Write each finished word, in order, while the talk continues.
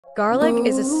Garlic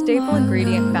is a staple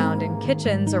ingredient found in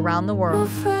kitchens around the world.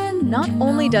 Not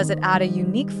only does it add a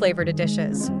unique flavor to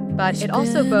dishes, but it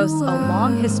also boasts a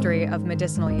long history of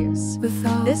medicinal use.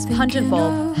 This pungent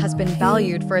bulb has been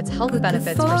valued for its health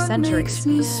benefits for centuries,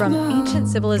 from ancient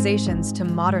civilizations to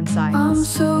modern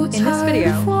science. In this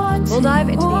video, we'll dive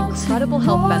into the incredible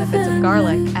health benefits of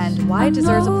garlic and why it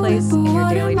deserves a place in your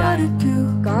daily diet.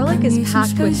 Garlic is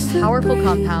packed with powerful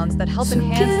compounds that help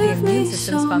enhance the immune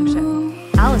system's function.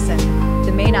 Allicin,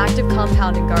 the main active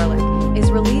compound in garlic, is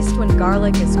released when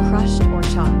garlic is crushed or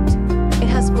chopped. It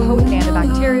has potent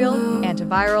antibacterial,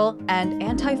 antiviral, and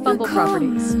antifungal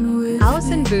properties.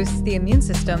 Allicin boosts the immune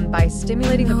system by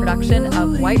stimulating the production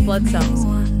of white blood cells,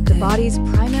 the body's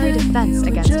primary defense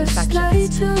against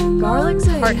infections. Garlic's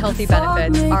heart-healthy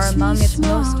benefits are among its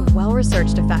most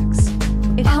well-researched effects.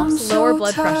 It helps lower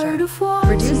blood pressure,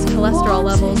 reduce cholesterol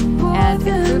levels, and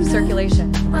improve circulation.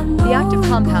 The active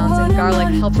compounds in garlic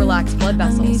help relax blood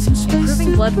vessels,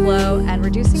 improving blood flow and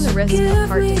reducing the risk of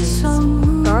heart disease.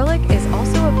 Garlic is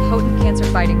also a potent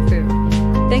cancer-fighting food,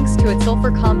 thanks to its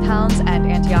sulfur compounds and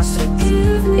antioxidants.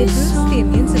 It boosts the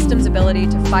immune system's ability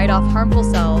to fight off harmful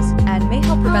cells and may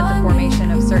help prevent the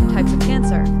formation of certain types of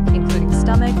cancer, including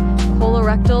stomach,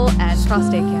 colorectal, and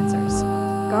prostate cancers.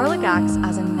 Garlic acts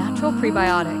as a natural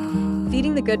prebiotic,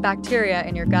 feeding the good bacteria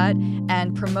in your gut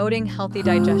and promoting healthy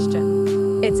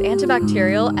digestion. Its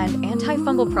antibacterial and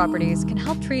antifungal properties can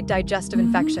help treat digestive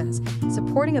infections,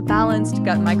 supporting a balanced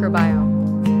gut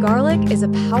microbiome. Garlic is a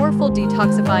powerful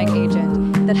detoxifying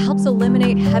agent that helps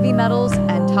eliminate heavy metals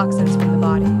and toxins from the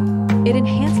body. It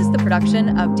enhances the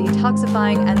production of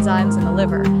detoxifying enzymes in the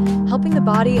liver, helping the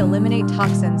body eliminate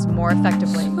toxins more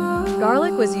effectively.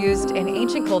 Garlic was used in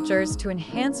ancient cultures to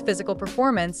enhance physical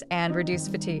performance and reduce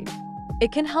fatigue.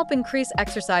 It can help increase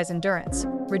exercise endurance,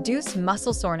 reduce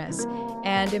muscle soreness,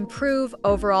 and improve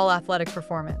overall athletic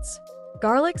performance.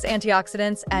 Garlic's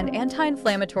antioxidants and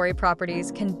anti-inflammatory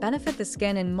properties can benefit the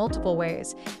skin in multiple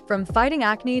ways, from fighting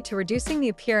acne to reducing the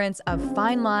appearance of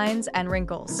fine lines and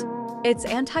wrinkles. Its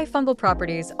antifungal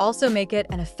properties also make it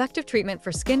an effective treatment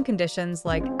for skin conditions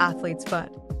like athlete's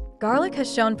foot. Garlic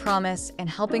has shown promise in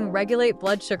helping regulate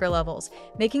blood sugar levels,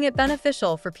 making it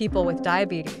beneficial for people with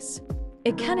diabetes.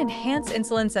 It can enhance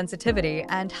insulin sensitivity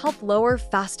and help lower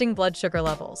fasting blood sugar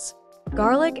levels.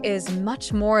 Garlic is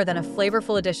much more than a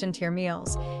flavorful addition to your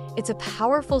meals. It's a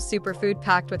powerful superfood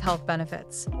packed with health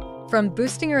benefits. From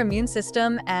boosting your immune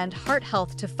system and heart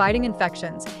health to fighting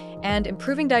infections and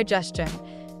improving digestion,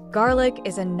 garlic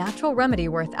is a natural remedy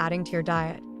worth adding to your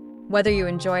diet. Whether you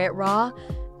enjoy it raw,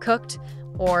 cooked,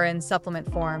 or in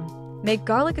supplement form, make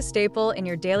garlic a staple in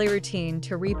your daily routine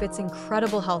to reap its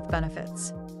incredible health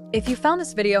benefits. If you found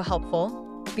this video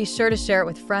helpful, be sure to share it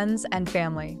with friends and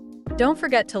family. Don't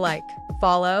forget to like,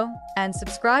 follow, and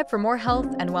subscribe for more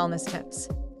health and wellness tips.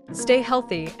 Stay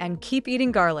healthy and keep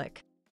eating garlic.